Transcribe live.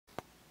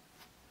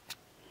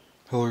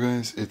Hello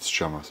guys, it's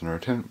Jonathan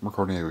Entertainment,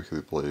 recording a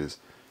weekly plays.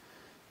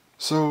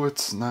 So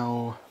it's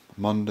now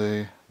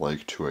Monday,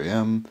 like 2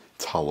 a.m.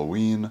 It's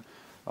Halloween.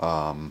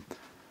 I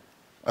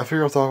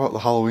figure I'll talk about the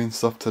Halloween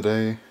stuff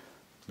today,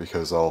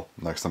 because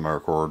next time I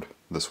record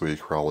this week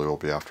probably will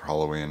be after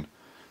Halloween.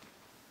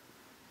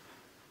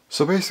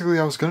 So basically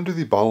I was going to do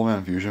the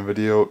Bottleman Fusion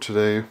video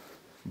today,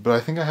 but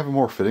I think I have a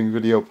more fitting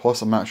video,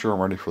 plus I'm not sure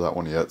I'm ready for that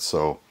one yet,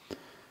 so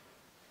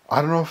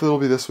I don't know if it'll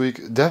be this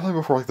week. Definitely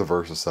before like the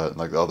Versus set and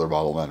like the other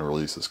Bottleman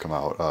releases come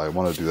out. I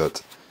want to do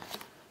that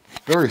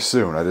very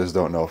soon. I just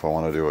don't know if I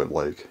want to do it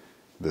like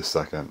this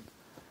second.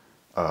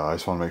 I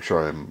just want to make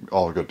sure I'm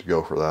all good to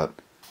go for that.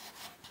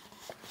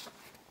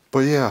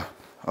 But yeah,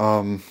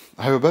 I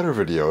have a better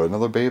video,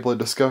 another Beyblade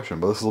discussion,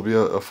 but this will be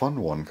a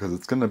fun one because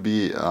it's going to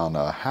be on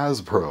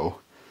Hasbro.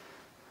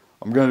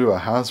 I'm going to do a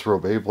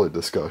Hasbro Beyblade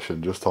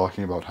discussion, just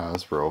talking about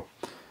Hasbro.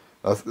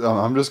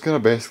 I'm just going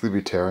to basically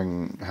be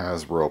tearing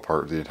Hasbro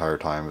apart the entire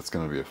time. It's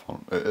going to be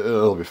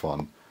it'll be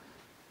fun.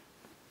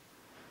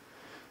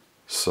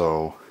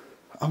 So,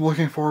 I'm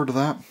looking forward to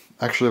that.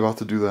 Actually about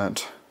to do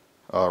that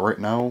right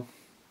now,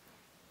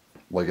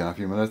 like in a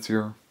few minutes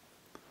here.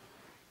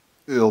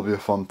 It'll be a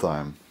fun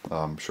time,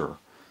 I'm sure.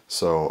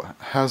 So,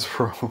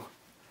 Hasbro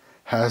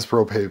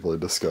Beyblade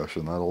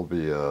discussion, that'll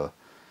be,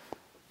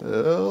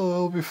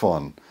 it'll be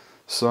fun.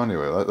 So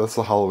anyway, that's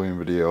the Halloween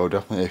video,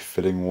 definitely a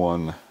fitting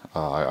one.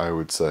 I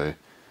would say.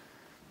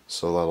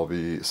 So that'll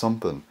be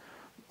something.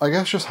 I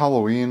guess just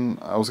Halloween.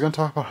 I was going to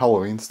talk about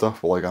Halloween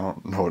stuff, but like I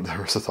don't know what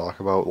there is to talk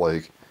about.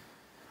 Like,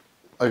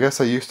 I guess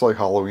I used to like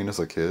Halloween as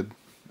a kid.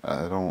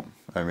 I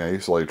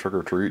used to like trick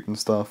or treat and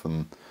stuff,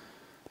 and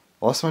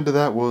last time I did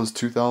that was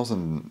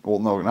 2000, well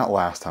no, not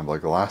last time, but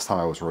like the last time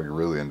I was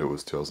really into it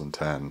was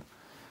 2010.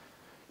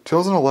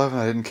 2011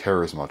 I didn't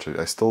care as much.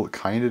 I still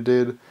kind of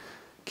did.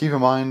 Keep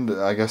in mind,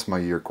 I guess my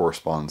year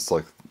corresponds to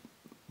like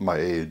my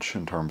age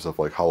in terms of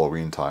like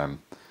Halloween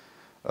time.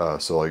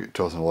 So like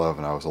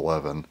 2011 I was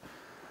 11.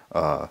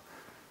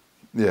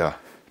 Yeah.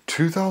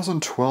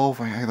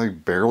 2012 I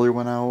like barely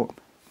went out.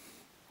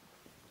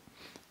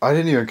 I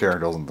didn't even care in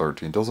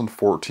 2013.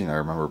 2014 I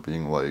remember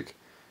being like,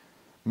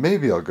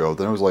 maybe I'll go.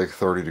 Then it was like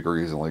 30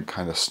 degrees and like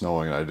kind of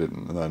snowing and I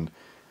didn't. And then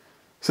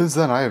since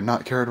then I have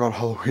not cared about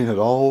Halloween at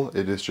all.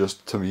 It is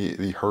just to me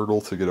the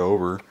hurdle to get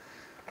over.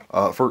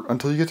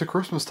 Until you get to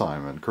Christmas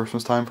time, and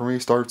Christmas time for me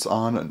starts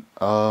on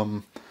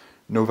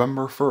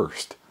November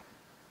 1st.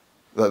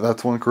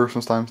 That's when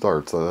Christmas time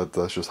starts.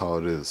 That's just how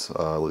it is,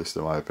 at least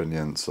in my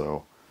opinion.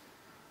 So,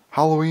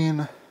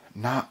 Halloween,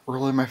 not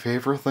really my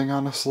favorite thing,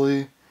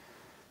 honestly.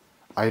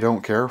 I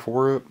don't care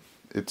for it.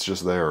 It's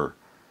just there.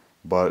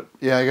 But,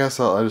 yeah, I guess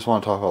I just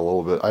want to talk about it a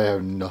little bit. I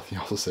have nothing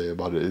else to say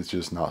about it. It's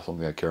just not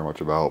something I care much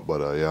about.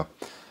 But, yeah.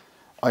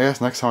 I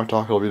guess next time I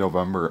talk it'll be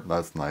November.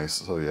 That's nice.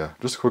 So yeah,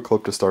 just a quick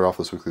clip to start off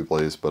this weekly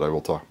plays, but I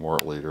will talk more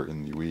later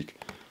in the week.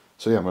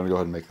 So yeah, I'm going to go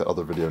ahead and make that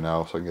other video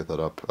now so I can get that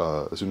up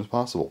as soon as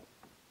possible.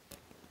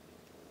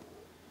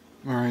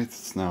 Alright,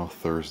 it's now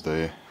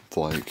Thursday. It's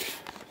like,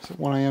 is it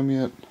 1 a.m.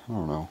 yet? I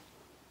don't know.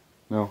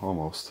 No,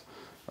 almost.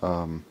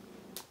 But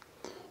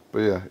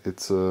yeah,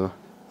 it's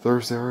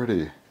Thursday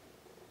already.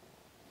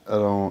 I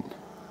don't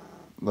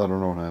know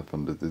what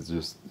happened. It's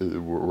just,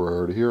 we're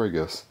already here, I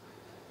guess.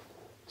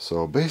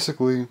 So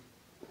basically,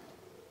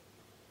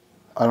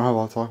 I don't have a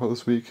lot to talk about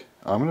this week.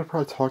 I'm going to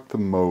probably talk the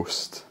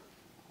most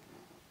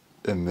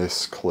in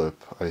this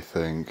clip, I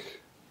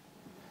think.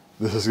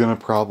 This is going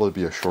to probably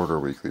be a shorter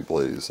weekly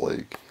blaze.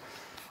 Like,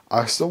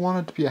 I still want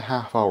it to be a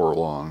half hour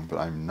long, but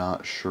I'm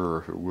not sure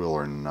if it will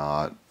or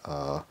not.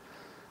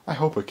 I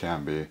hope it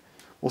can be.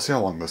 We'll see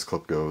how long this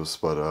clip goes,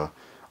 but I'll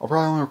probably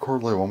only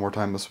record like one more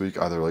time this week,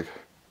 either like,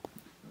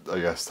 I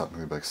guess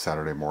technically like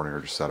Saturday morning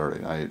or just Saturday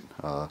night.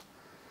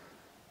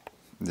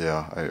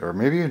 Yeah, or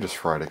maybe even just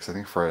Friday, because I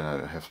think Friday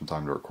night I have some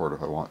time to record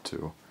if I want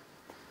to.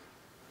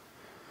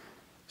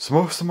 So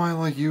most of my,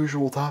 like,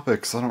 usual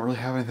topics, I don't really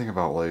have anything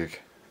about,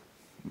 like,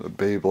 the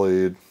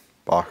Beyblade,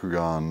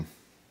 Bakugan.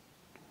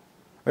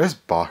 I guess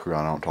Bakugan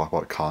I don't talk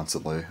about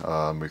constantly,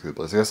 weekly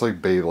plays. I guess,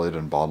 like, Beyblade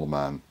and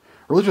Bottleman.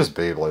 Really just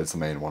Beyblade's the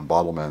main one.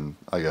 Bottleman,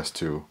 I guess,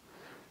 too.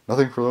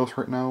 Nothing for those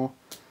right now.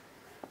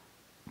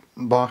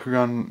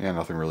 Bakugan, yeah,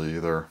 nothing really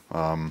either.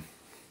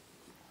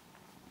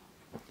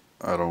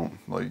 I don't,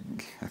 like,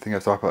 I think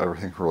I've talked about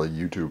everything for, like,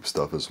 YouTube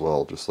stuff as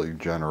well, just, like,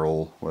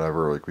 general,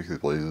 whatever, like, weekly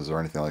blazes or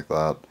anything like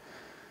that.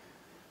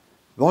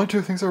 The only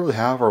two things I really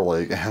have are,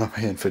 like, anime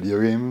and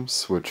video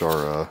games, which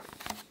are,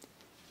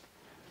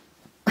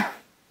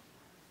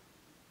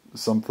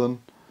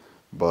 something,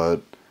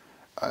 but,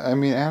 I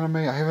mean, anime,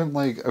 I haven't,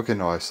 like, okay,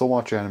 no, I still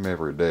watch anime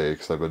every day,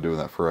 because I've been doing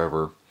that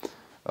forever.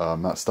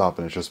 I'm not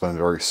stopping, it's just been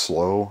very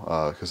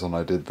slow, because when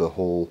I did the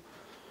whole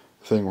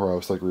thing where I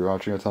was, like,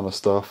 rewatching a ton of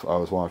stuff, I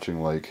was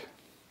watching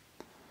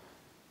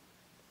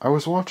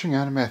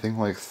anime, I think,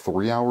 like,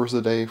 3 hours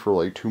a day for,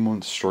 like, 2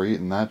 months straight,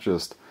 and that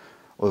just,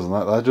 listen,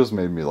 that just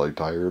made me, like,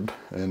 tired,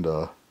 and,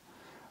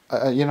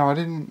 I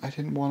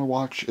didn't want to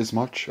watch as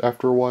much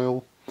after a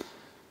while,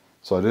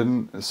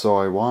 so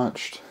I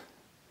watched,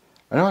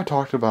 I know I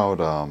talked about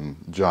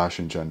Josh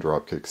and Jen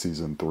Dropkick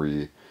season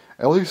 3,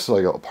 at least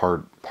like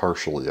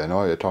partially. I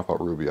know I talked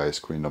about Ruby Ice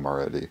Queendom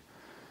already.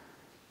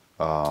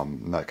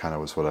 And that kind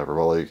of was whatever.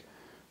 But like,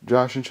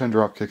 Josh and Chen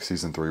Dropkick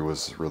season 3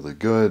 was really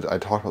good. I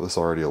talked about this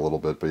already a little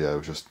bit, but yeah, it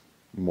was just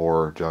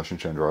more Josh and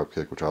Chen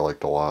Dropkick, which I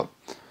liked a lot.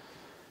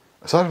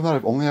 Aside from that,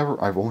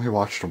 I've only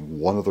watched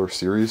one other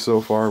series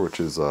so far, which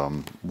is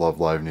Love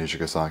Live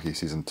Nijigasaki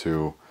season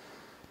 2.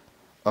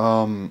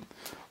 And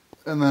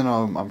then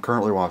I'm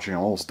currently watching.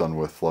 I'm almost done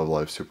with Love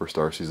Live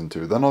Superstar season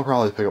 2. Then I'll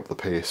probably pick up the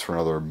pace for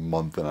another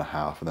month and a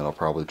half, and then I'll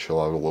probably chill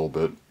out a little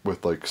bit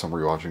with like some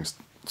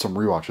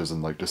rewatches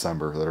in like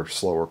December that are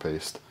slower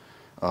paced.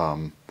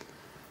 Or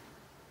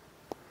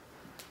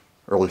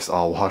at least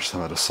I'll watch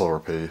them at a slower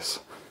pace.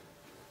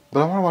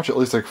 But I want to watch at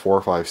least like 4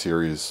 or 5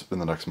 series in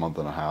the next month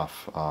and a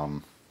half.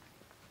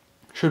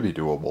 Should be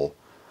doable.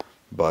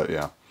 But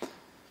yeah.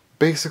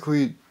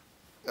 Basically,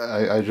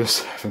 I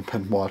just haven't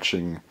been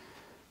watching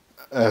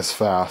as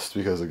fast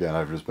because, again,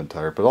 I've just been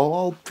tired. But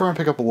I'll try and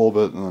pick up a little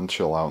bit and then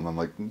chill out. And then,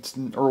 like,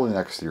 early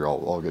next year,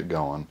 I'll get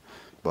going.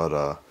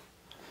 But,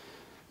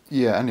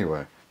 yeah,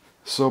 anyway.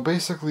 So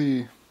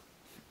basically,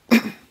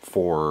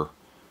 for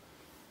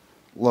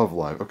Love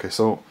Live. Okay,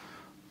 so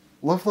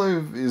Love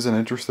Live is an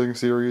interesting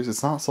series.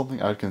 It's not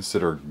something I'd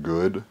consider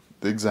good,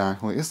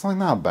 exactly. It's, like,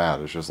 not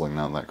bad. It's just, like,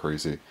 not that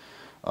crazy.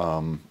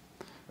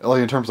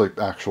 Like, in terms of, like,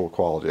 actual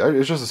quality.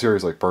 It's just a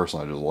series, like,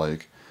 personally, I just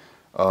like.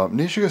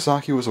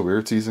 Nijigasaki was a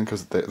weird season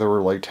because there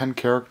were, like, 10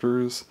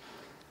 characters.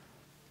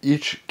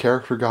 Each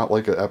character got,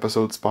 like, an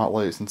episode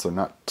spotlight since they're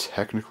not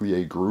technically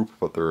a group,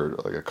 but they're,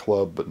 like, a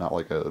club, but not,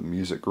 like, a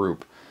music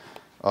group.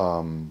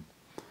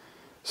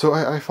 So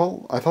I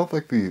felt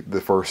like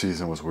the first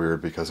season was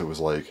weird because it was,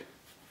 like,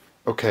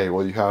 okay,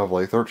 well, you have,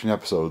 like, 13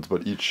 episodes,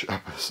 but each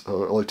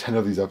episode, like, 10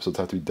 of these episodes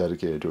have to be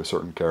dedicated to a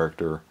certain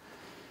character.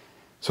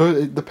 So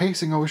the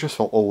pacing always just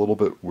felt a little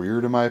bit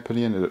weird, in my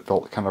opinion, and it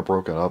felt kind of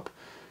broken up.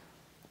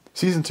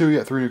 Season 2, you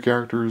got 3 new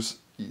characters.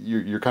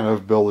 You're kind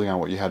of building on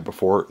what you had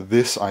before.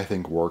 This, I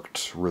think,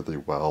 worked really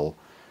well.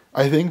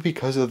 I think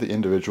because of the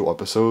individual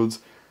episodes,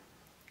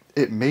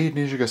 it made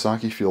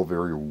Nijigasaki feel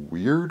very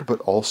weird, but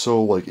also,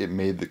 like, it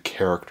made the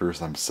characters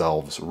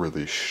themselves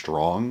really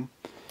strong.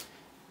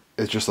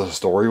 It's just the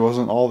story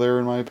wasn't all there,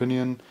 in my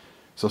opinion.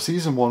 So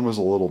season 1 was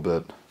a little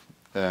bit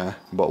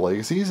but,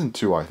 like, season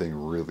 2, I think,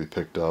 really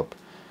picked up.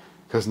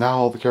 Because now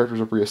all the characters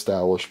are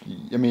pre-established.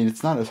 I mean,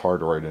 it's not as hard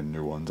to write in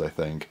new ones, I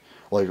think.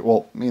 Like,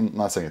 well, I mean, I'm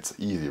not saying it's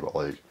easy, but,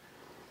 like,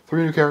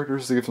 3 new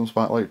characters to give some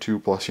spotlight, 2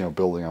 plus, you know,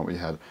 building on what you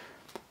had.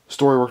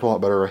 Story worked a lot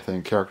better, I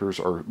think. Characters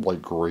are,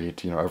 like,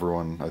 great. You know,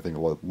 everyone, I think,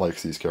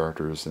 likes these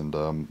characters. And,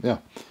 yeah.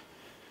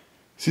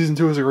 Season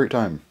 2 is a great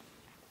time.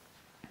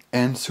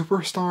 And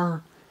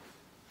Superstar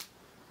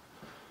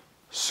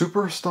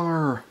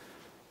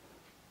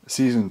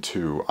Season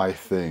 2, I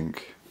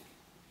think,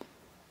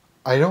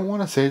 I don't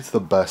want to say it's the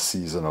best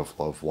season of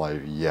Love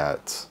Live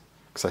yet,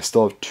 because I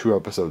still have 2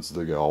 episodes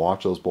to go. I'll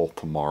watch those both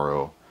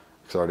tomorrow,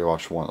 because I already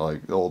watched one,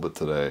 like, a little bit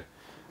today.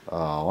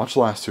 I'll watch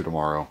the last 2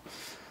 tomorrow.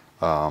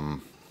 Yeah,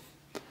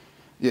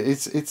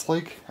 it's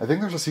like, I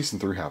think there's a season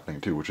 3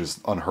 happening too, which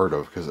is unheard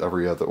of, because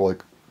every other,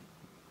 like,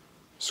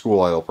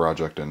 School Idol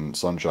Project and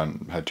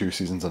Sunshine had 2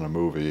 seasons and a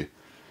movie.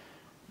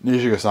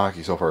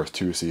 Nijigasaki so far has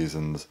 2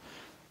 seasons.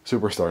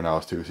 Superstar now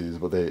has 2 seasons,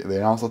 but they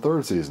announced the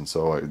 3rd season,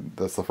 so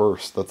that's the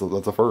first. That's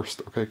the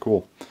first. Okay,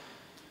 cool.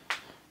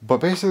 But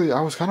basically,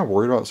 I was kind of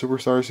worried about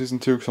Superstar season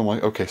 2, because I'm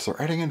like, okay, so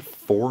they're adding in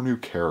 4 new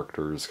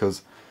characters,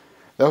 because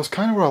that was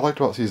kind of what I liked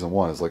about season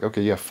 1. Is like,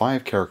 okay, you have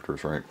 5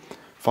 characters, right?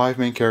 5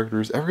 main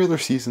characters. Every other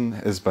season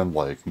has been,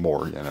 like,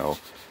 more, you know.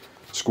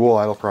 School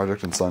Idol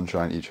Project and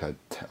Sunshine each had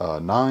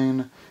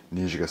 9.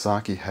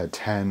 Nijigasaki had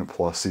 10,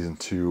 plus season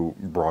 2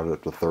 brought it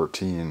up to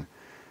 13.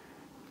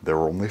 There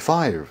were only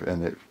 5,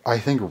 and it, I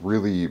think,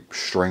 really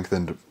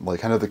strengthened, like,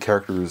 kind of the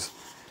characters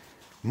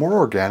more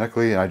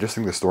organically, and I just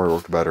think the story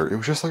worked better. It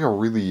was just, like, a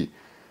really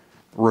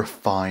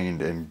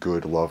refined and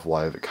good Love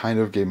Live. It kind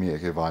of gave me,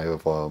 like, a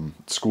vibe of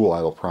School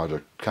Idol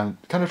Project, kind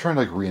of trying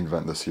to, like,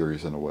 reinvent the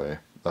series in a way.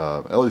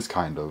 At least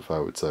kind of, I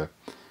would say.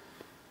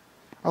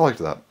 I liked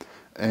that.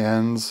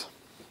 And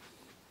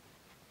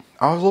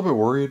I was a little bit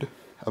worried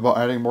about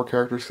adding more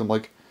characters, because I'm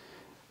like,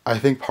 I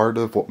think part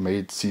of what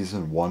made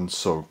season 1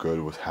 so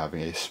good was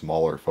having a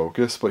smaller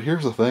focus. But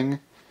here's the thing.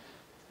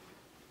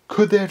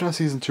 Could they have done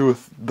season 2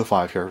 with the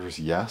 5 characters?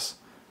 Yes.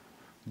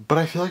 But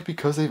I feel like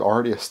because they've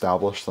already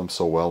established them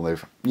so well, they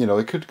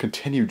could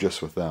continue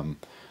just with them.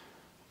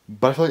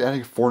 But I feel like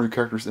adding 4 new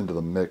characters into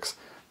the mix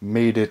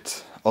made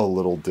it a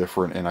little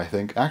different, and I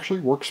think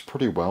actually works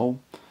pretty well.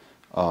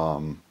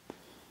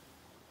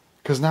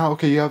 Because now,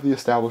 okay, you have the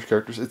established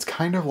characters. It's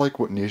kind of like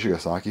what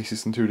Nijigasaki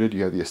Season 2 did.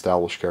 You have the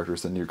established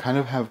characters, and you kind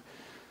of have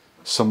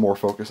some more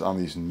focus on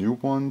these new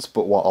ones,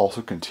 but while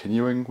also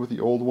continuing with the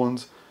old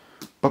ones.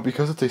 But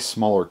because it's a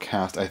smaller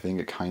cast, I think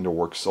it kind of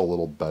works a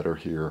little better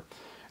here.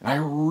 And I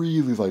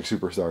really like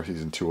Superstar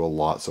Season 2 a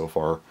lot so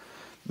far.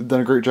 They've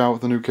done a great job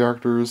with the new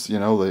characters. You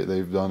know,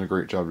 they've done a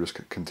great job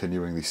just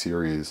continuing the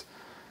series.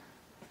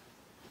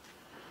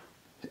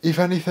 If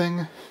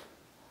anything,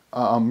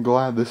 I'm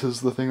glad this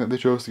is the thing that they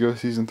chose to go to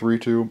season 3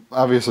 to.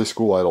 Obviously,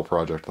 School Idol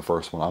Project, the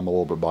first one, I'm a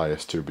little bit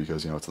biased too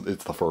because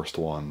it's the first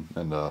one,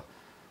 and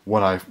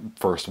when I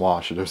first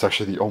watched it, it was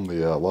actually the only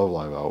Love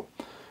Live out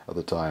at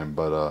the time.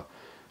 But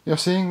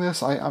seeing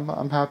this,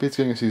 I'm happy it's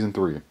getting a season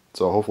 3.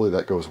 So hopefully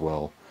that goes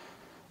well.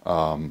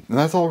 And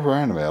that's all for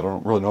anime. I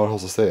don't really know what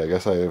else to say. I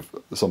guess I have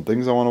some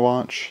things I want to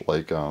watch,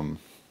 like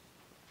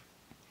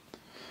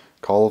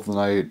Call of the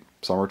Night,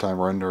 Summertime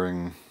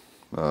Rendering.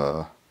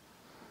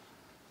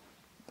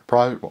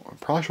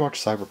 Probably should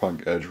watch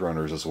Cyberpunk Edge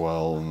Runners as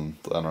well, and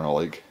I don't know,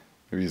 like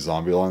maybe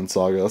Zombieland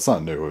Saga. That's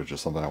not new. It's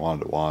just something I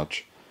wanted to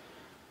watch.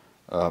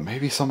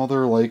 Maybe some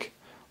other like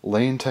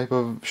Lane type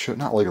of shit.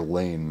 Not like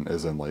Lane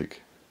as in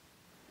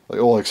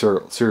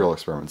Serial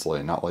Experiments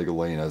Lane. Not like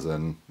Lane as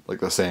in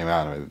like the same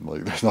anime.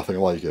 Like there's nothing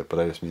like it, but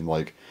I just mean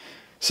like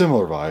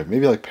similar vibe.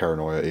 Maybe like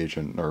Paranoia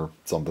Agent or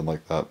something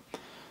like that.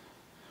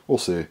 We'll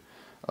see.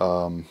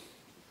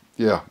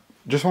 Yeah.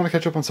 Just want to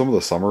catch up on some of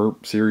the summer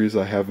series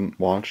I haven't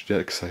watched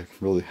yet, because I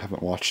really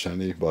haven't watched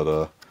any,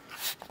 but,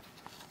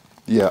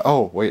 yeah,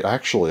 oh, wait,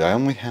 actually, I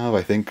only have,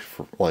 I think,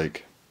 for,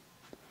 like,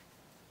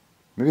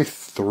 maybe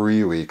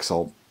 3 weeks,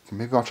 I'll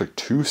maybe watch, like,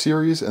 2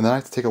 series, and then I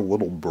have to take a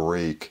little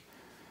break,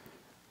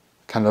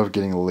 kind of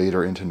getting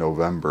later into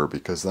November,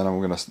 because then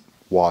I'm gonna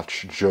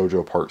watch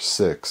JoJo Part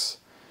 6.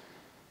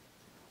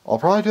 I'll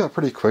probably do that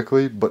pretty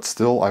quickly, but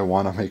still, I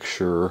want to make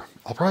sure,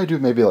 I'll probably do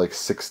maybe, like,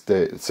 6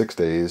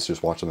 days,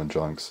 just watch them in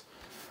chunks.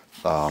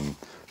 So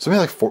maybe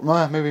like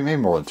 4, maybe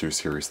more than 2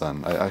 series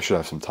then. I should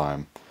have some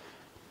time.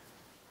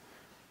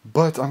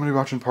 But I'm going to be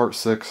watching part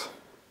 6.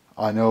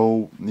 I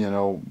know,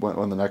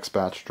 when the next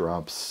batch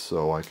drops,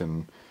 so I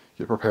can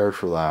get prepared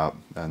for that.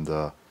 And,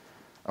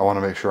 I want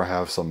to make sure I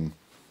have some,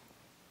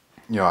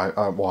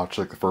 I watch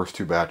like the first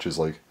 2 batches,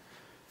 like,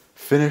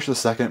 finish the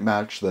second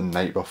batch the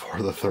night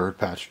before the third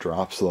batch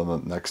drops, so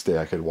then the next day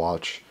I could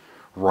watch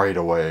right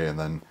away, and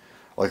then,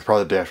 like,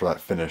 probably the day after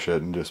that finish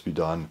it and just be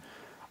done.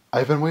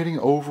 I've been waiting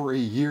over a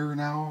year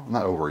now.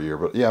 Not over a year,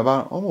 but yeah,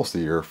 about almost a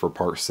year for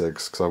part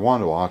 6, because I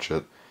wanted to watch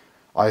it.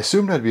 I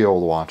assumed I'd be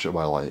able to watch it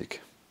by, like,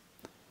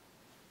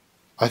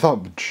 I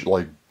thought,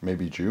 like,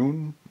 maybe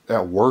June?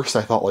 At worst,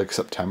 I thought, like,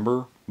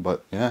 September.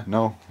 But, yeah,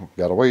 no,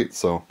 gotta wait,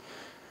 so.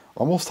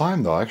 Almost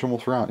time, though. I actually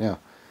almost forgot, yeah.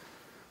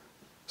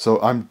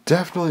 So, I'm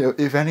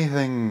definitely, if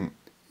anything,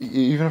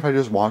 even if I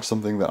just watch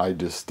something that I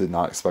just did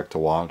not expect to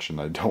watch,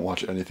 and I don't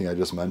watch anything I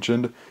just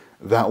mentioned,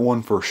 that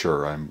one for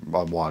sure, I'm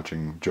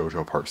watching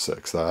JoJo Part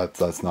 6.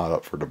 That's not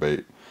up for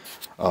debate.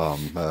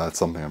 That's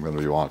something I'm going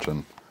to be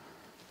watching.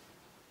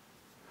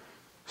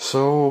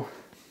 So,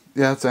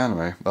 yeah, it's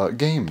anime.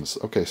 Games.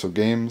 Okay, so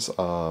games,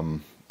 I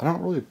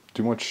don't really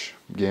do much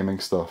gaming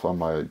stuff on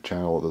my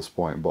channel at this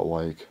point, but,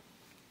 like,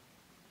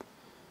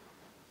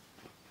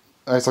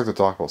 I just like to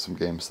talk about some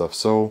game stuff.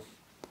 So,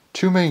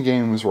 2 main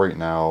games right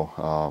now,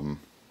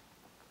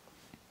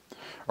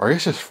 or I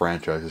guess just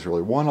franchises,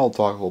 really. One I'll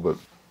talk a little bit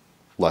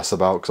less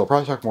about, because I'll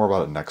probably talk more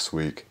about it next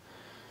week.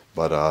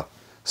 But,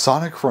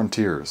 Sonic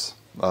Frontiers.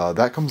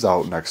 That comes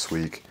out next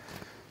week.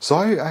 So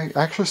I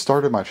actually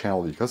started my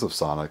channel because of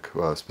Sonic,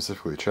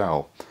 specifically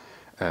Chao.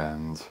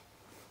 And,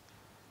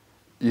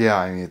 yeah,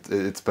 I mean,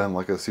 it's been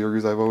like a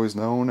series I've always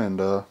known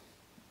and,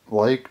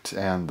 liked,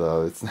 and,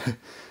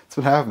 it's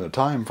been having a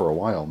time for a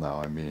while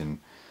now. I mean,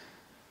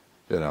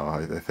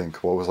 I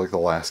think, what was, like, the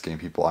last game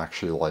people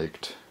actually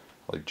liked?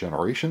 Like,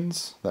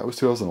 Generations? That was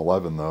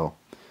 2011, though.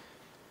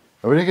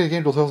 And we didn't get a game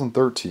until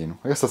 2013.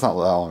 I guess that's not that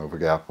long of a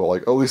gap, but,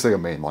 like, at least, like, a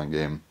mainline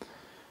game.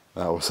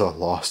 That was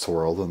Lost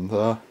World, and,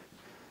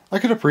 I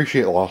could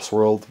appreciate Lost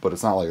World, but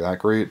it's not, like, that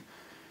great.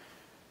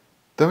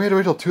 Then we had to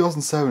wait till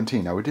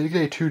 2017. Now, we did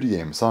get a 2D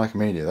game, Sonic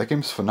Mania. That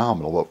game's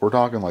phenomenal, but we're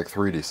talking, like,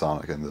 3D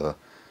Sonic, and,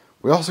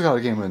 we also got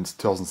a game in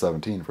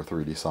 2017 for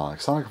 3D Sonic.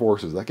 Sonic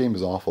Forces, that game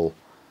is awful.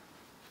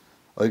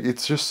 Like,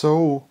 it's just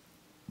so...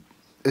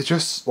 It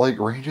just, like,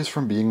 ranges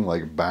from being,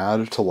 like,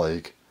 bad to,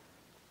 like,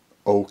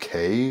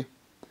 okay.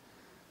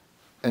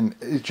 And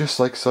it's just,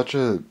 like, such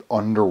a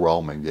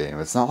underwhelming game.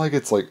 It's not like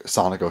it's, like,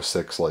 Sonic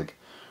 06, like,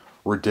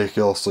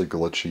 ridiculously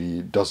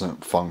glitchy,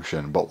 doesn't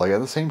function. But, like, at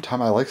the same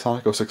time, I like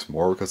Sonic 06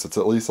 more because it's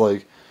at least,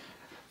 like,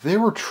 they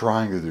were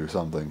trying to do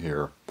something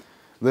here.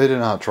 They did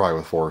not try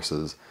with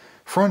Forces.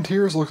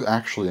 Frontiers looks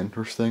actually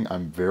interesting.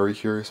 I'm very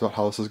curious about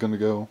how this is going to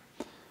go.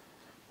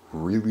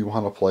 Really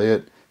want to play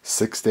it.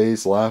 6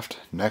 days left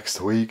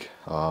next week.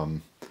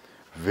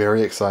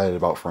 Very excited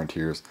about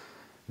Frontiers.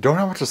 Don't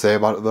have much to say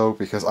about it, though,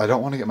 because I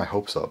don't want to get my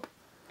hopes up.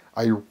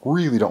 I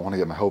really don't want to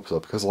get my hopes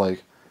up, because,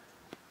 like,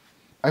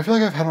 I feel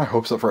like I've had my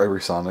hopes up for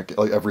every Sonic,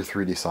 like, every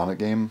 3D Sonic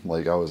game.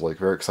 Like, I was, like,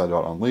 very excited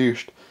about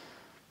Unleashed.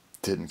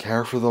 Didn't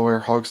care for the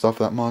Werehog stuff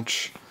that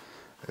much.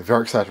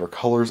 Very excited for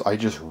Colors. I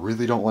just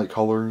really don't like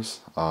Colors.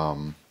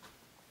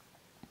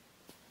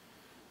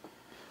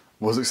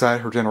 Was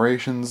excited for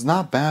Generations.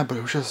 Not bad, but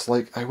it was just,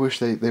 like, I wish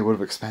they would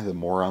have expanded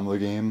more on the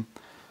game.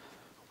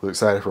 Was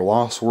excited for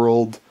Lost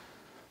World.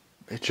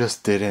 It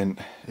just didn't,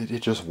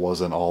 it just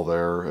wasn't all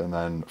there. And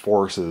then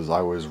Forces,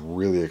 I was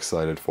really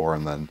excited for,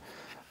 and then,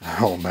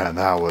 oh man,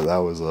 that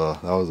was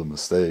a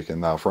mistake. And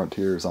now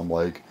Frontiers, I'm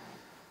like,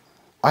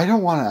 I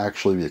don't want to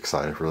actually be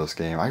excited for this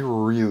game. I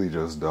really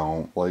just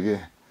don't. Like,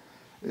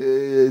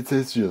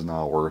 it's just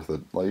not worth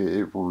it. Like,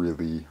 it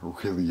really,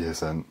 really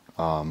isn't.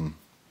 But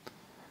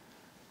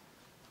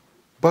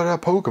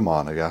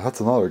Pokemon, I guess, that's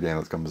another game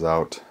that comes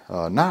out,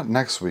 not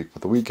next week,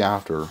 but the week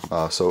after.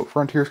 So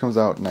Frontiers comes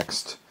out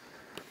next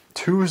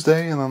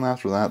Tuesday, and then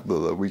after that,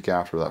 the week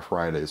after that,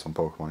 Friday is when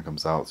Pokemon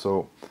comes out.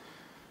 So,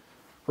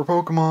 for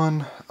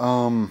Pokemon,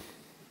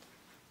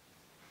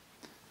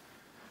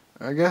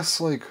 I guess,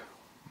 like,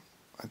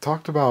 I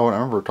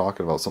remember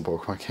talking about some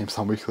Pokemon games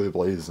on Weekly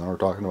Blaze, and we were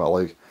talking about,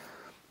 like,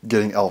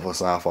 getting Alpha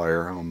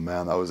Sapphire. Oh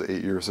man, that was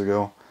 8 years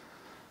ago.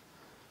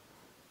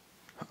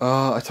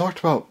 I talked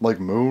about, like,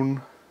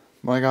 Moon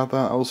when I got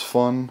that. That was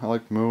fun. I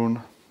liked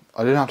Moon.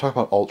 I did not talk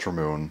about Ultra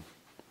Moon.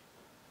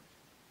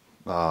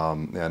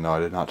 Yeah, no, I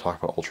did not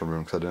talk about Ultra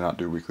Moon because I did not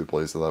do Weekly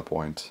Blaze at that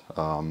point.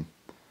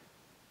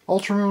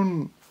 Ultra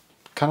Moon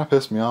kind of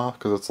pissed me off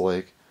because it's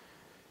like,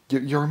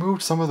 you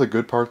removed some of the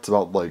good parts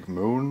about, like,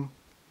 Moon,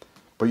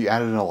 but you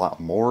added in a lot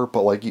more.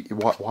 But, like,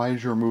 why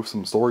did you remove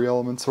some story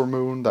elements for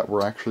Moon that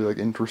were actually, like,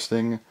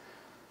 interesting?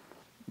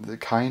 That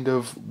kind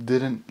of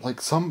didn't,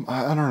 like,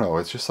 I don't know,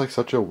 it's just, like,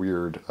 such a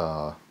weird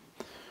thing.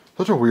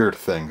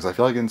 'Cause I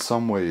feel like in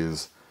some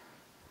ways,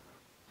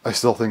 I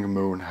still think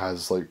Moon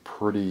has, like,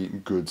 pretty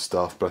good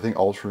stuff, but I think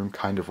Ultra Moon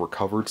kind of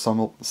recovered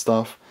some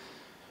stuff.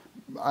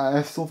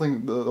 I still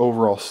think the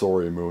overall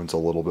story of Moon's a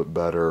little bit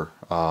better,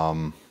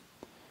 although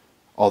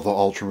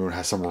Ultra Moon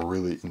has some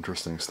really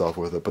interesting stuff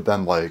with it. But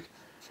then, like,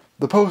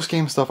 the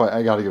post-game stuff,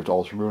 I gotta give to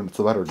Ultra Moon. It's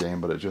a better game,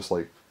 but it just,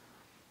 like,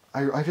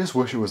 I just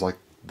wish it was, like,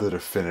 the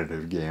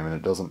definitive game, and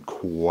it doesn't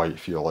quite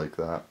feel like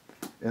that.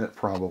 And it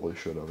probably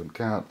should have. And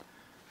Cat,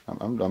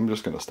 I'm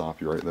just gonna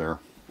stop you right there.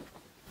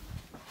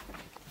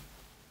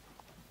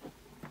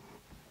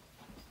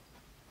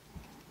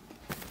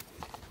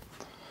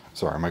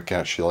 Sorry, my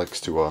cat, she likes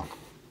to,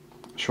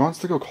 she wants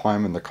to go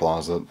climb in the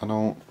closet. I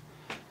don't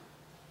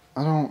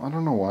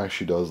know why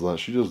she does that.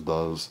 She just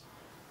does.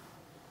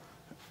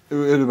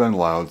 It'd have been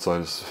loud, so I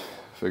just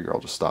figure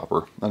I'll just stop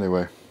her.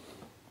 Anyway.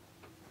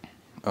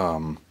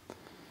 I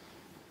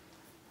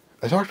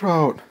talked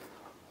about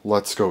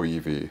Let's Go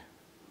Eevee.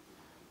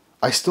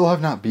 I still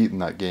have not beaten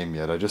that game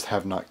yet. I just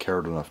have not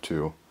cared enough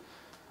to.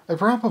 I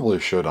probably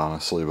should,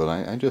 honestly, but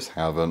I just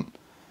haven't.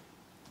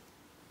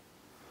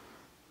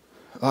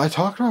 I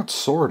talked about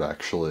Sword,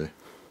 actually.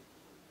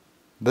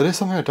 That is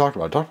something I talked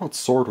about. I talked about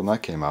Sword when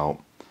that came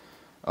out.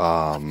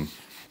 A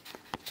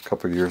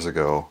couple of years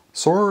ago.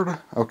 Sword,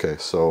 okay,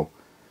 so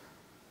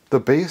the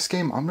base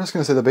game, I'm just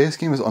going to say the base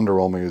game is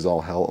underwhelming as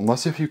all hell.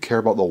 Unless if you care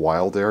about the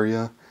wild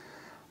area.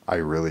 I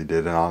really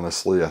didn't,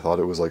 honestly. I thought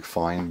it was, like,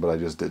 fine, but I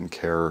just didn't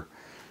care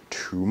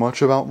too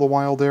much about the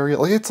wild area.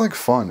 Like, it's, like,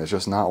 fun. It's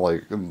just not,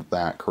 like,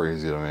 that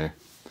crazy to me.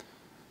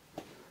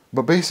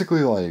 But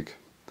basically, like,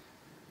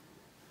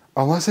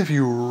 unless if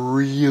you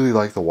really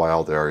like the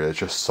wild area, it's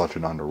just such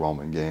an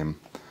underwhelming game.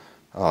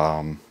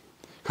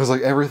 Because,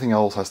 like, everything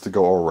else has to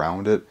go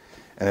around it,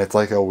 and it's,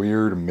 like, a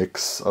weird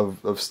mix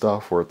of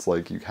stuff where it's,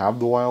 like, you have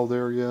the wild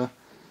area,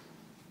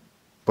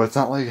 but it's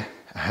not, like,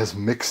 as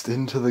mixed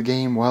into the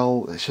game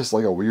well. It's just,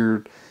 like, a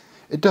weird...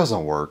 It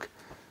doesn't work.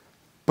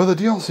 But the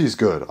DLC's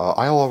good.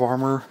 Isle of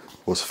Armor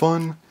was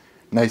fun.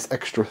 Nice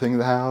extra thing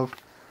to have.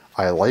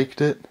 I liked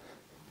it.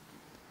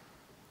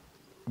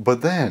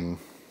 But then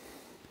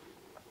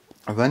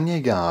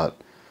you got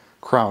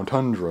Crown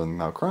Tundra.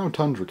 Now, Crown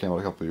Tundra came out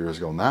a couple of years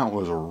ago, and that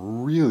was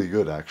really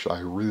good, actually.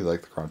 I really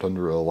liked the Crown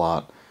Tundra a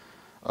lot.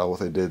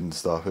 What they did and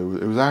stuff. It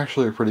was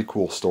actually a pretty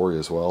cool story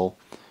as well.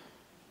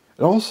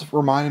 It almost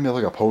reminded me of,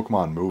 like, a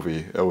Pokemon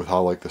movie with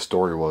how, like, the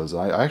story was.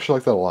 And I actually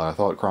liked that a lot. I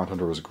thought Crown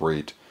Tundra was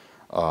great.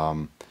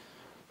 So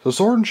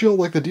Sword and Shield,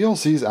 like, the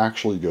DLC is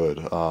actually good.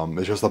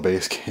 It's just the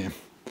base game.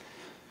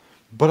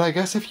 But I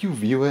guess if you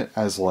view it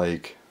as,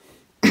 like...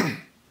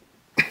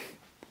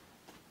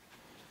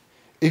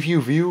 if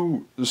you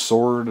view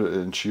Sword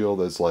and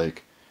Shield as,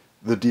 like,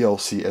 the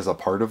DLC as a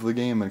part of the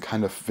game and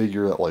kind of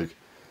figure that, like,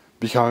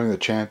 becoming the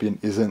champion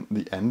isn't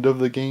the end of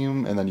the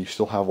game, and then you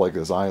still have, like,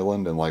 this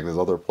island and, like, this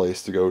other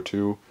place to go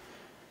to,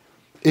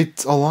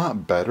 it's a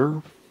lot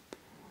better.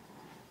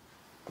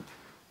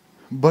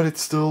 But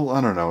it's still,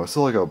 I don't know, it's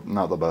still, like,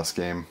 not the best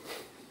game.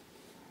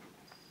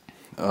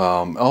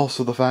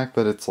 Also, the fact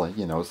that it's, like,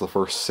 you know, it's the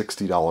first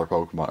 $60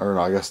 Pokemon, or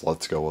no, I guess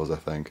Let's Go was, I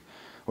think.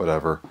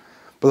 Whatever.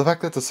 But the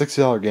fact that it's a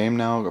 $60 game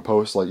now,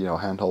 opposed to, like, you know,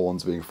 handheld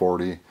ones being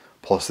 $40,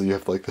 plus that you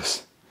have, like,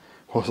 this...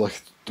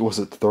 Was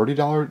it $30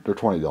 or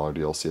 $20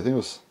 DLC? I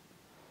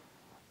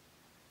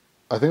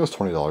think it was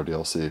 $20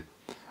 DLC.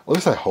 At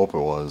least I hope it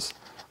was.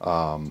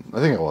 I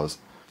think it was.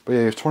 But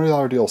yeah, it's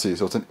 $20 DLC,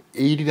 so it's an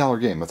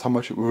 $80 game. That's how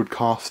much it would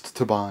cost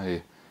to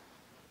buy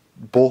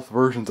both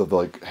versions of the,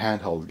 like,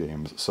 handheld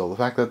games. So the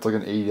fact that it's like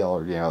an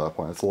 $80 game at that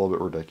point, it's a little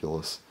bit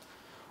ridiculous.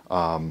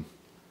 But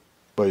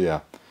yeah.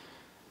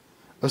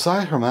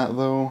 Aside from that,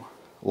 though,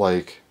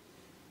 like,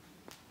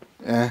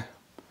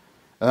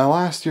 And then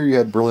last year you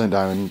had Brilliant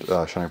Diamond,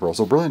 Shining Pearl.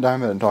 So Brilliant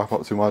Diamond I didn't talk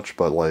about too much,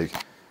 but, like,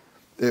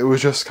 it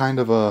was just kind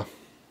of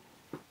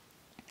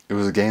it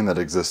was a game that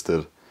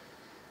existed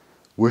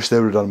Wish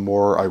they would have done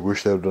more. I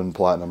wish they would have done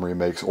Platinum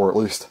remakes, or at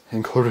least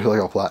included like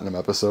a Platinum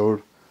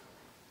episode.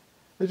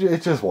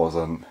 It just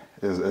wasn't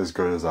as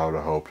good as I would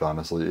have hoped,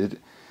 honestly.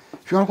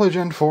 If you want to play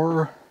Gen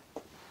 4,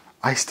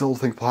 I still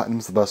think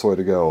Platinum's the best way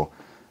to go.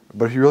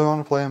 But if you really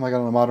want to play them like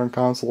on a modern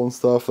console and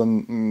stuff,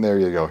 then there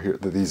you go. Here,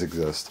 these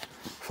exist.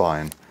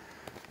 Fine.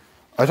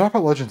 I talked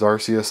about Legends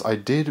Arceus. I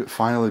did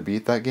finally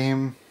beat that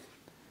game.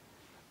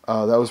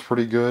 That was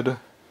pretty good.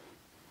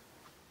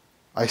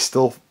 I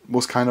still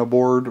was kind of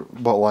bored,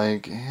 but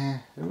like, it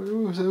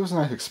was a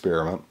nice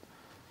experiment.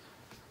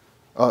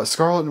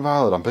 Scarlet and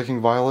Violet. I'm picking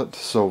Violet.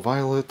 So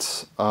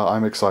Violet,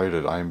 I'm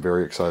excited. I'm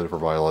very excited for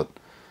Violet.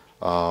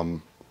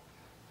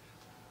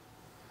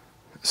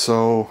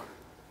 So,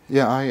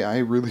 yeah, I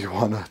really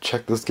want to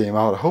check this game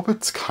out. I hope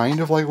it's kind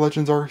of like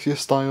Legends Arceus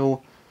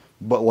style,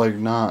 but like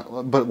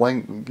not, but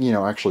like, you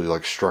know, actually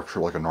like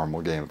structured like a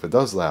normal game. If it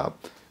does that,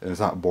 and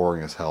it's not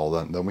boring as hell,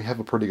 then we have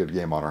a pretty good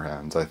game on our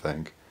hands, I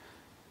think.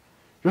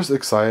 Just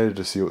excited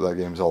to see what that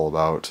game's all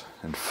about,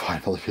 and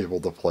finally be able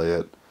to play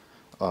it.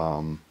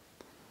 But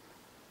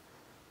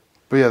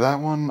yeah, that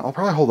one, I'll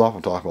probably hold off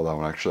on talking about that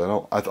one,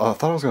 actually. I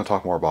thought I was going to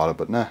talk more about it,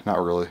 but nah, not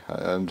really.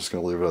 I'm just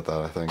going to leave it at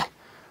that, I think.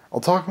 I'll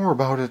talk more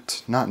about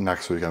it, not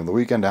next weekend, the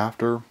weekend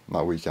after.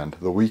 Not weekend,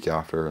 the week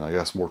after, and I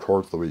guess more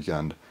towards the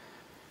weekend.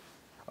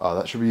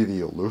 That should be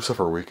the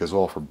Lucifer week as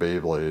well for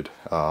Beyblade.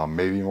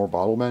 Maybe more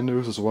Bottleman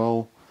news as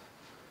well.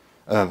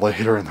 And then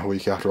later in the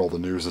week after all the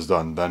news is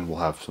done, then we'll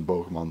have some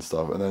Pokemon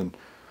stuff. And then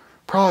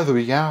probably the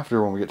week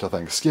after when we get to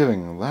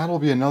Thanksgiving, that'll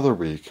be another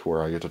week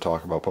where I get to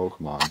talk about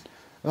Pokemon.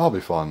 That'll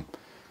be fun.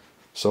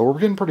 So we're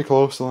getting pretty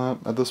close to that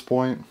at this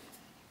point.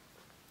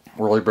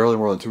 We're like barely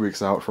more than 2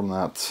 weeks out from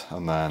that.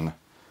 And then,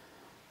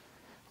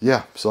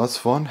 yeah, so that's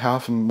fun.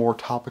 Have some more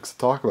topics to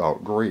talk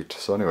about. Great.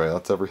 So anyway,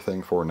 that's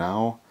everything for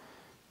now.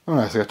 Oh,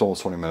 nice. I got to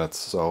almost 20 minutes.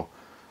 So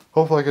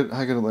hopefully I could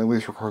at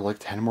least record like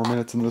 10 more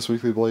minutes in this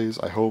weekly Blaze.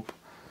 I hope.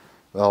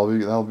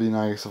 That'll be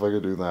nice if I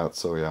could do that.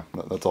 So yeah,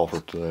 that's all for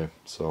today.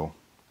 So,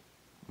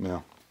 yeah.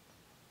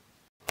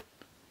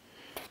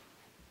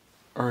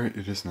 Alright,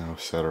 it is now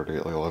Saturday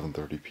at like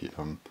 11:30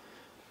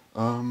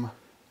 p.m.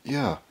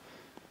 Yeah.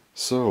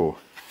 So,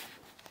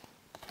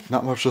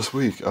 not much this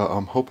week.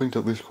 I'm hoping to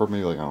at least record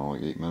maybe like, I don't know,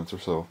 like 8 minutes or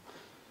so.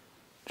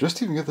 Just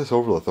to even get this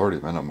over the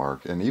 30-minute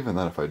mark. And even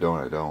then, if I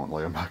don't, I don't.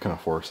 Like, I'm not gonna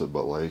force it,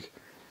 but like,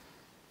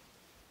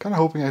 kind of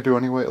hoping I do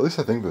anyway. At least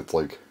I think that's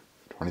like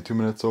 22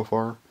 minutes so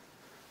far.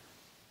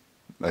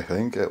 I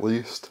think, at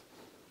least.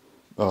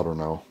 I don't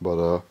know,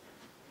 but,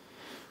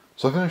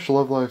 so I finished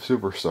Love Live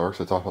Superstar,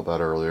 so I talked about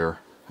that earlier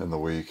in the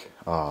week.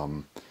 A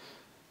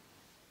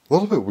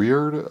little bit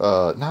weird,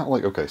 not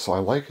like, okay, so I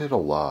like it a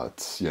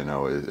lot, you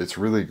know, it's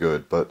really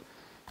good, but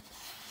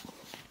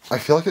I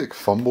feel like it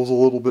fumbles a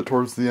little bit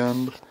towards the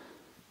end.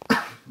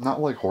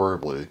 Not like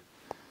horribly,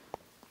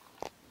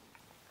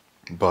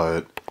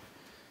 but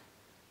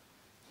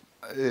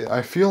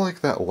I feel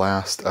like that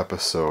last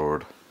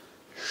episode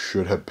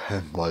should have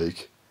been,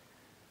 like,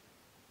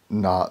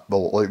 not the,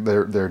 like,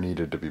 there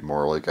needed to be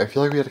more. Like, I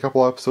feel like we had a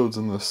couple episodes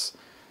in this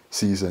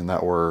season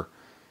that were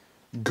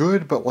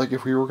good, but like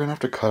if we were gonna have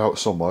to cut out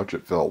so much,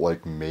 it felt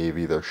like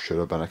maybe there should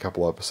have been a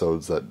couple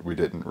episodes that we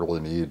didn't really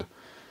need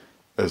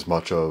as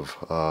much of.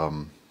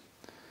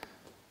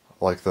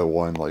 Like the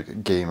one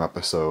like game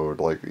episode,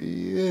 like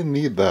you didn't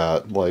need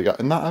that.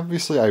 Like, not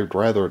obviously, I'd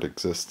rather it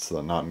exists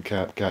than not. And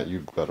cat,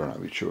 you better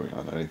not be chewing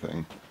on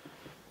anything.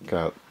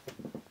 Cat,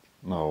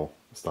 no,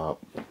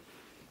 stop.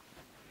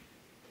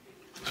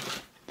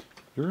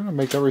 You're gonna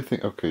make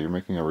everything... Okay, you're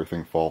making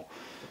everything fall.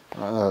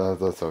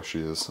 That's how she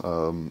is.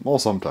 Well,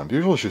 sometimes.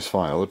 Usually she's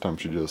fine. Other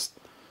times she just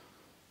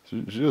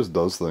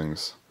does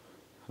things.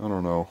 I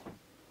don't know.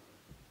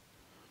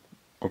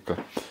 Okay.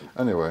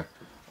 Anyway.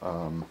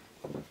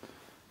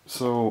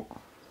 So,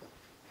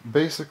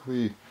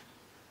 basically...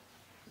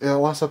 Yeah,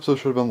 last episode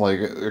should have been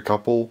like a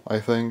couple, I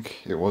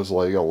think. It was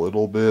like a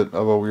little bit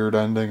of a weird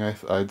ending,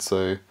 I'd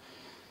say.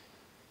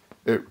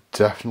 It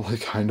definitely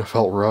kind of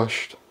felt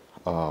rushed.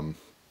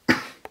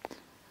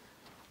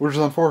 Which is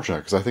unfortunate,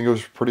 because I think it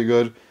was pretty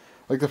good.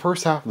 Like, the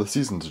first half of the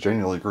season's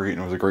genuinely great,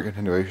 and it was a great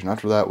continuation.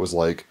 After that was,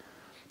 like,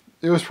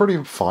 it was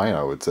pretty fine,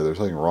 I would say. There's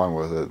nothing wrong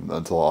with it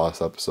until the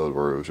last episode,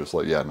 where it was just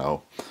like, yeah,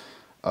 no.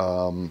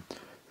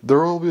 There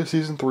will be a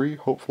season 3,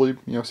 hopefully.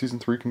 You know, season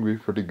 3 can be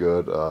pretty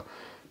good.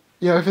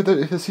 Yeah, if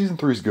the season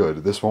 3 is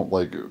good, this won't,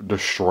 like,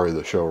 destroy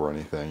the show or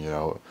anything, you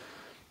know.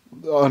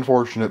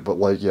 Unfortunate, but,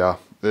 like, yeah,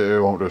 it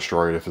won't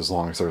destroy it if as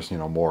long as there's, you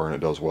know, more and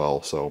it does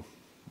well, so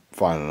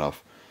fine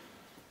enough.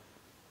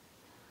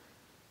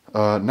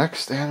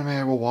 Next anime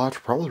I will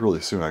watch, probably really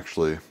soon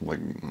actually,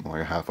 like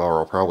a half hour,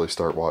 I'll probably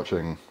start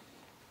watching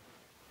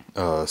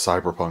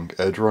Cyberpunk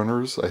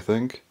Edgerunners, I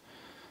think.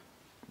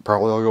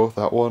 Probably I'll go with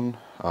that one.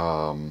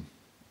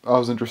 I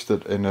was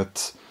interested in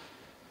it.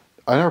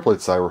 I never played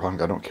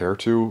Cyberpunk, I don't care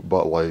to,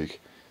 but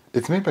like,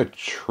 it's made by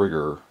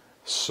Trigger,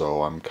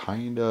 so I'm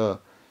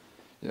kinda...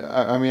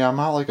 Yeah, I mean, I'm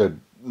not like a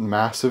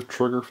massive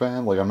Trigger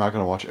fan, like I'm not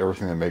gonna watch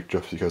everything they make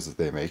just because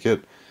they make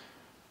it.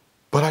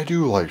 But I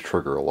do like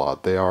Trigger a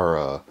lot. They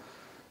are,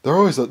 they're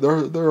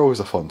always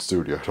a fun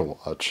studio to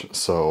watch.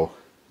 So,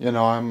 you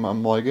know,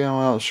 I'm like, yeah,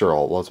 well, sure,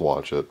 let's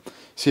watch it,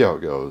 see how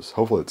it goes.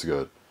 Hopefully, it's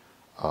good.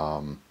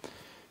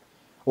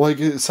 Like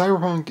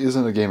Cyberpunk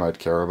isn't a game I'd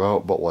care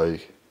about, but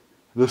like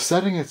the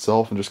setting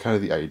itself and just kind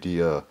of the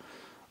idea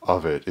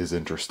of it is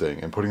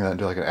interesting, and putting that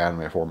into like an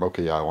anime form.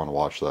 Okay, yeah, I want to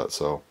watch that.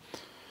 So,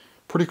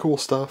 pretty cool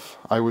stuff,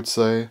 I would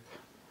say.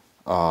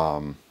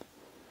 And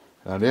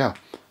yeah,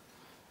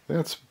 I think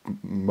that's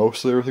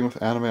mostly everything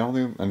with anime. I don't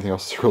think anything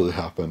else has really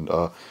happened.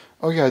 Oh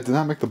yeah, I did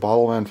not make the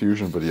Bottle Man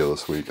Fusion video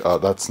this week.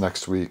 That's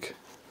next week.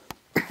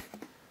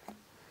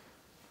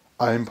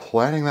 I'm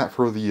planning that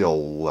for the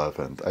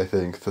 11th. I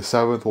think the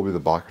 7th will be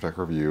the Bakutech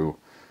review.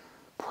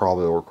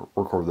 Probably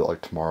record it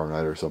like tomorrow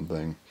night or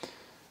something.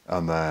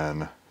 And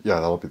then, yeah,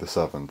 that'll be the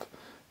 7th.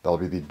 That'll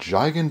be the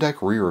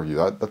Gigandeck re-review.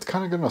 That's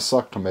kind of going to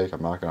suck to make,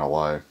 I'm not going to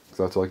lie. Because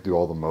I have to like do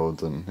all the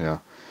modes and, yeah,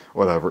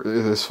 whatever.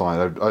 It's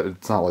fine.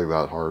 It's not like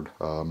that hard.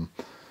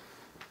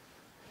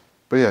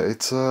 But yeah,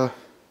 it's a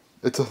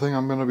thing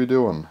I'm going to be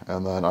doing.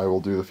 And then I will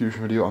do the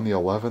Fusion video on the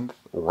 11th,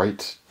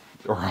 right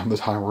around the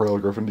time Royal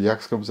Griffin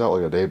DX comes out,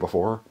 like a day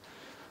before.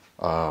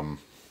 And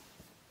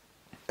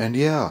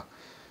yeah,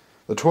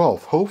 the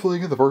 12th. Hopefully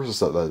I get the Versus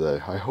set that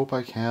day. I hope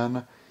I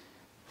can.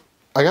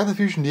 I got the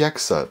Fusion DX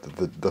set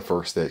the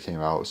first day it came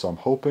out, so I'm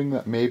hoping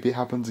that maybe it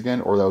happens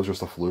again, or that was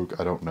just a fluke.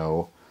 I don't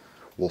know.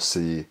 We'll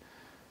see.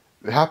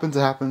 If it happens,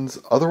 it happens.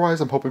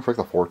 Otherwise, I'm hoping for like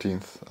the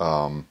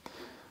 14th.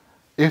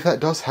 If that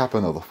does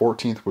happen, though, the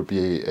 14th would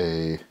be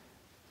a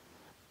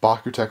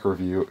Bakutech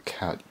review.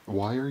 Cat,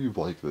 why are you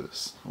like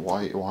this?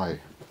 Why?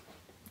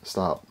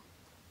 Stop.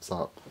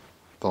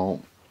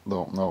 Don't,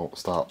 no,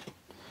 stop.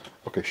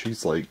 Okay,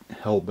 she's like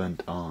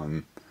hell-bent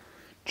on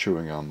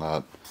chewing on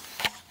that.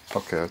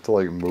 Okay, I have to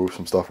like move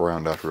some stuff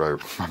around after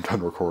I'm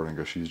done recording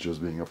because she's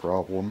just being a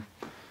problem.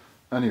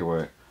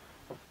 Anyway.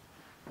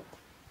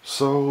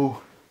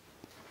 So,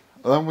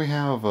 then we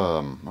have,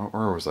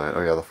 where was that?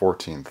 Oh yeah, the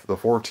 14th. The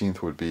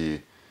 14th would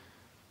be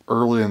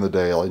early in the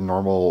day, like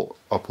normal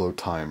upload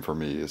time for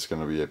me is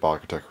going to be a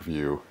Bakutech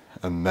review.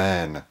 And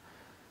then,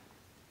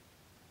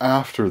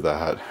 after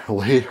that,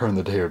 later in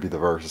the day would be the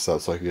Versus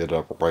set, so I could get it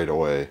up right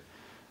away.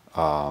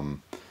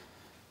 And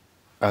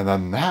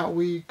then that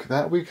week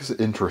is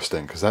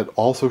interesting, because that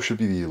also should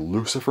be the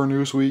Lucifer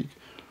news week,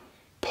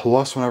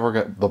 plus whenever I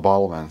get the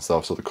Bottleman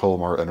stuff, so the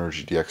Colomar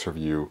Energy DX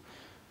review,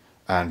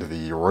 and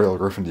the Royal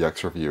Griffin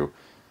DX review.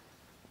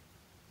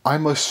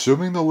 I'm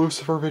assuming the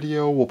Lucifer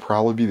video will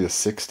probably be the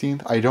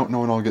 16th. I don't know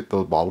when I'll get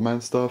the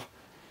Bottleman stuff.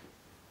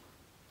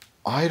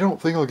 I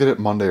don't think I'll get it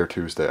Monday or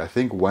Tuesday. I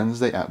think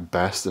Wednesday at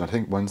best, and I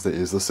think Wednesday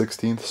is the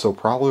 16th, so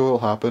probably what will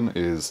happen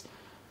is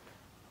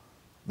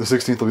the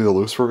 16th will be the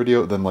Lucifer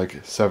video, then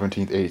like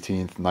 17th,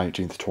 18th,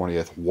 19th,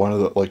 20th, one of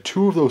the, like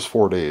 2 of those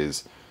 4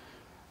 days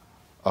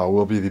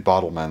will be the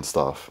Bottleman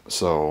stuff.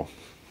 So,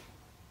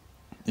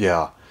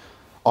 yeah.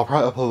 I'll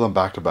probably upload them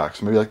back to back.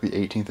 So maybe like the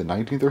 18th and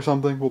 19th or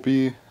something will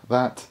be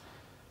that.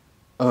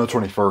 And the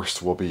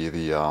 21st will be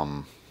the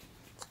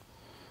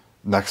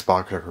next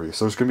Bakutech review.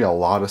 So there's going to be a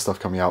lot of stuff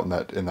coming out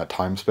in that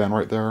time span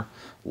right there. A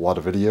lot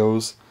of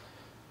videos.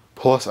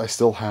 Plus, I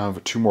still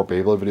have 2 more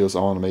Beyblade videos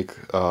I want to make,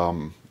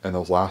 and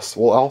those last,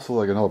 well, also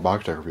like another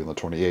Bakutech review on the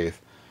 28th.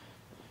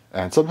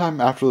 And sometime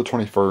after the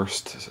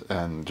 21st,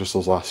 and just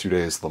those last few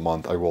days of the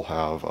month, I will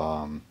have,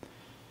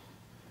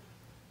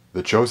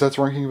 the Chosets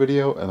ranking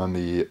video, and then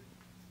the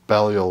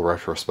Belial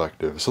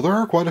retrospective. So there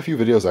are quite a few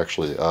videos,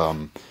 actually.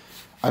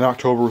 And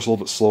October was a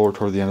little bit slower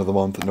toward the end of the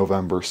month.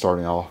 November,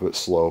 starting off a bit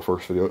slow.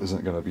 First video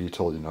isn't going to be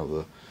till, you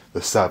know, the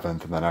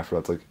 7th, and then after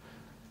that's like,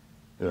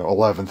 you know,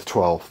 11th,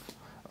 12th.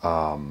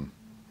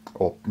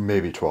 Well,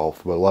 maybe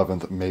 12th, but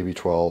 11th, maybe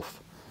 12th.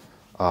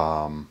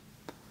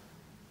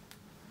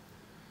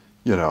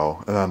 You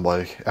know, and then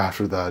like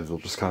after that, it'll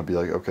just kind of be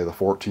like, okay, the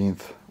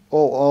 14th.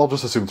 Well, I'll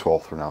just assume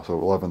 12th for now. So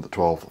 11th,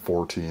 12th,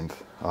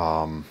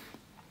 14th,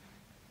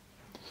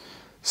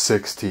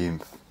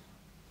 16th.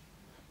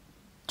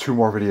 2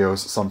 more videos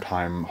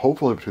sometime,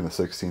 hopefully between the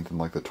 16th and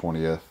like the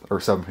 20th, or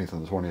 17th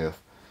and the 20th.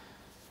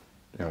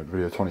 You know,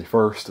 video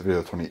 21st,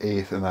 video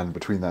 28th, and then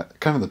between that,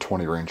 kind of the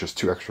 20 range, just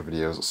 2 extra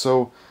videos.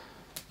 So,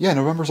 yeah,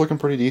 November's looking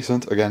pretty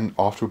decent. Again,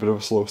 off to a bit of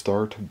a slow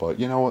start, but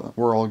you know what?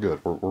 We're all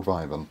good. We're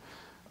vibing.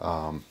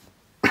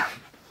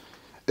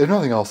 If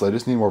nothing else, I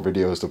just need more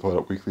videos to put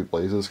up weekly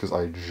blazes, because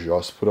I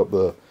just put up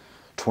the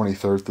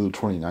 23rd through the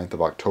 29th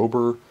of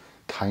October,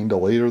 kinda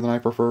later than I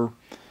prefer.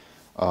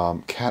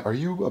 Cat, are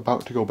you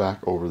about to go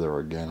back over there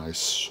again? I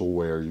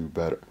swear you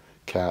better.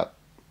 Cat,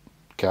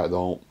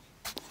 don't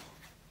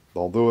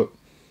do it.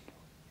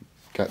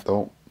 Cat,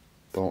 don't,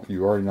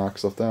 you already knocked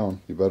stuff down.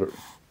 You better,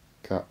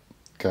 cat.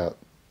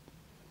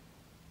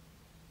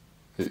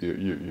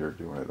 You're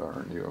doing it,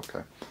 aren't you?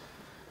 Okay.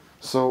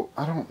 So,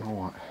 I don't know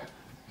what,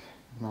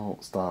 no,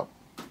 stop.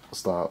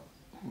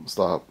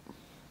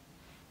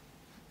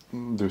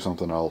 Do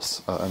something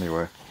else.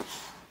 Anyway.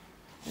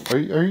 Are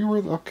you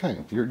really, okay?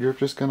 You're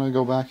just gonna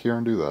go back here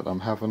and do that.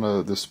 I'm having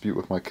a dispute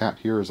with my cat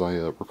here as I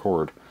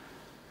record.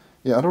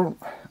 Yeah, I don't.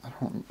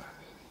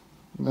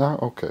 No,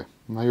 okay.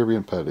 Now you're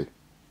being petty.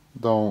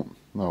 Don't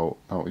No,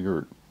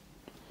 no,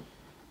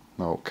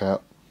 no,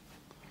 cat.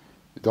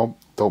 Don't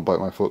bite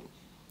my foot.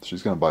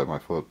 She's gonna bite my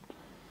foot.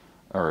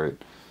 Alright.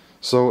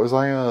 So, as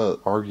I,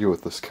 argue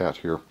with this cat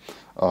here,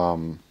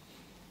 I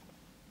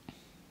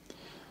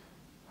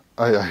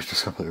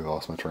just completely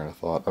lost my train of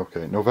thought.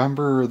 Okay,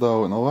 November,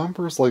 though,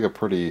 November's like a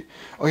pretty...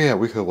 Oh yeah,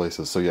 weekly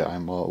places, so yeah,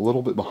 I'm a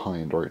little bit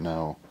behind right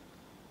now.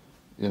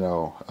 You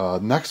know,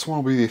 next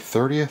one will be the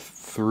 30th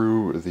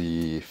through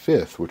the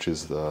 5th, which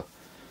is the...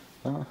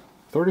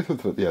 30th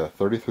through the, yeah,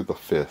 30th through the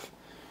 5th,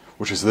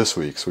 which is this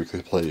week's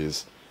weekly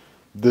plays.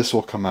 This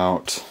will come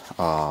out,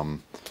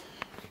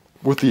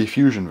 with the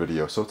Fusion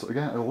video, so it's,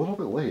 again, a little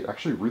bit late.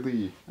 Actually,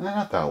 really...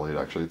 not that late,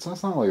 actually. It's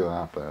not like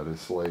that bad.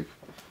 It's like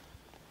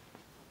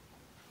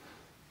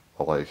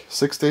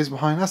 6 days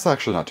behind. That's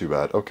actually not too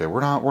bad. Okay,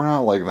 we're not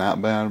like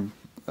that bad.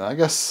 I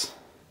guess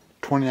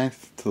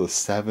 29th to the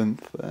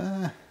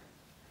 7th.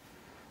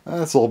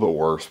 That's a little bit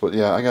worse, but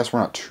yeah, I guess we're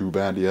not too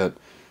bad yet.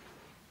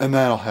 And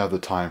then I'll have the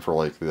time for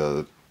like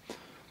the...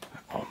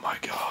 Oh my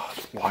god,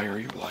 why are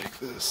you like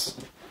this?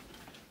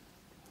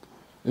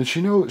 And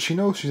she knows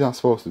she's not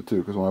supposed to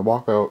too, because when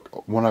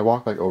I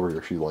walk back over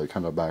here, she like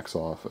kind of backs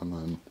off and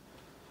then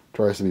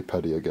tries to be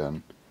petty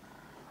again.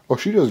 Oh,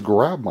 she just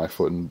grabbed my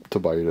foot to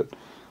bite it.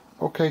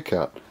 Okay,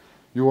 cat.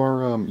 You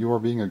are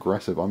being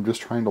aggressive. I'm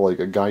just trying to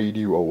like guide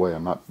you away.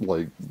 I'm not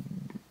like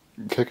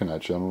kicking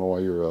at you. I don't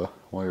know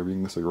why you're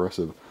being this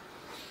aggressive.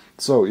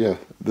 So yeah,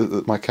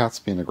 my cat's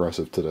being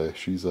aggressive today.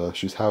 She's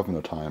having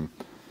a time.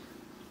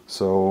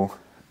 So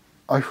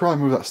I should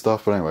probably move that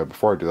stuff. But anyway,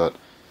 before I do that,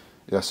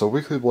 yeah. So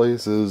Weekly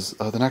Blazes.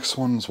 The next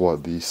one's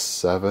what, the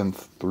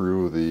 7th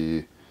through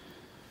the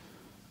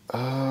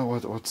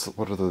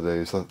what are the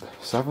days?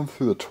 7th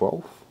through the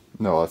 12th?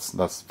 No,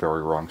 that's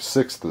very wrong.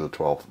 6th through the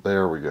 12th.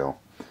 There we go.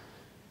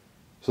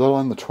 So that'll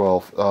end the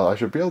 12th. I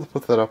should be able to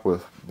put that up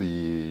with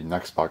the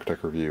next Pocket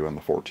Tech review on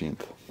the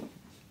 14th.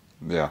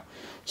 Yeah.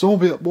 So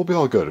we'll be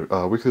all good.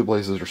 Weekly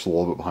Blazes are just a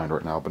little bit behind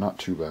right now, but not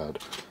too bad.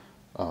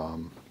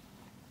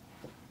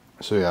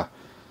 So yeah.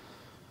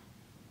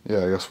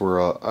 Yeah, I guess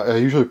we're, I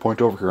usually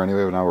point over here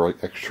anyway, but now we're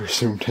like extra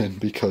zoomed in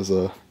because,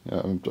 yeah,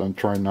 I'm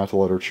trying not to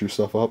let her chew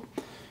stuff up.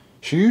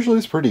 She usually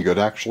is pretty good,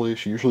 actually.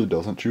 She usually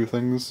doesn't chew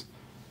things.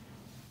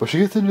 But she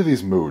gets into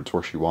these moods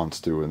where she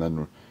wants to, and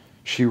then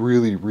she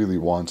really, really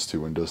wants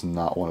to and does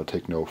not want to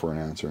take no for an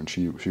answer, and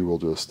she will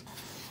just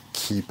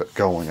keep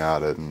going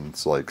at it, and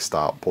it's like,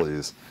 stop,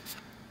 please.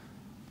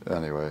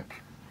 Anyway.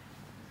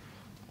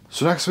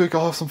 So next week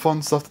I'll have some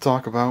fun stuff to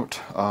talk about.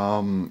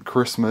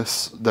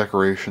 Christmas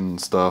decoration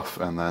stuff,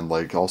 and then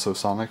like also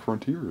Sonic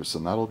Frontiers,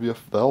 and that'll be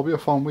a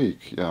fun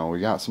week. You know,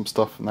 we got some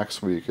stuff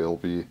next week. It'll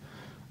be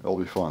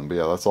fun. But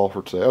yeah, that's all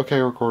for today.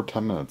 Okay, record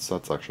 10 minutes.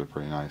 That's actually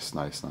pretty nice.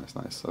 Nice.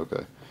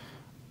 Okay.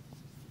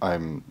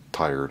 I'm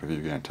tired, if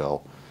you can't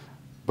tell.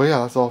 But yeah,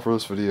 that's all for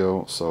this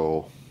video.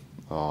 So,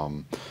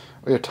 oh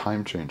yeah,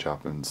 time change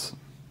happens.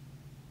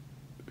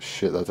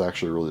 Shit, that's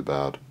actually really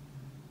bad.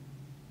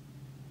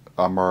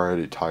 I'm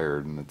already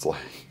tired, and it's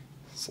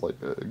like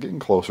getting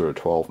closer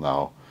to 12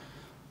 now.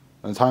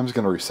 And the time's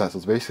gonna reset, so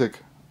it's basically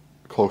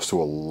close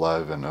to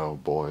 11. Oh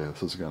boy,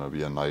 this is gonna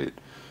be a night.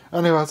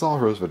 Anyway, that's all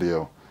for this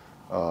video.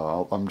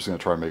 I'm just gonna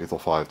try and make it till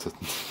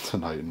 5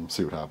 tonight and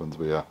see what happens.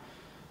 But yeah,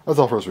 that's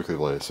all for this Weekly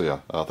Blaze. So yeah,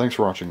 thanks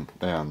for watching,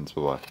 and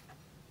bye-bye.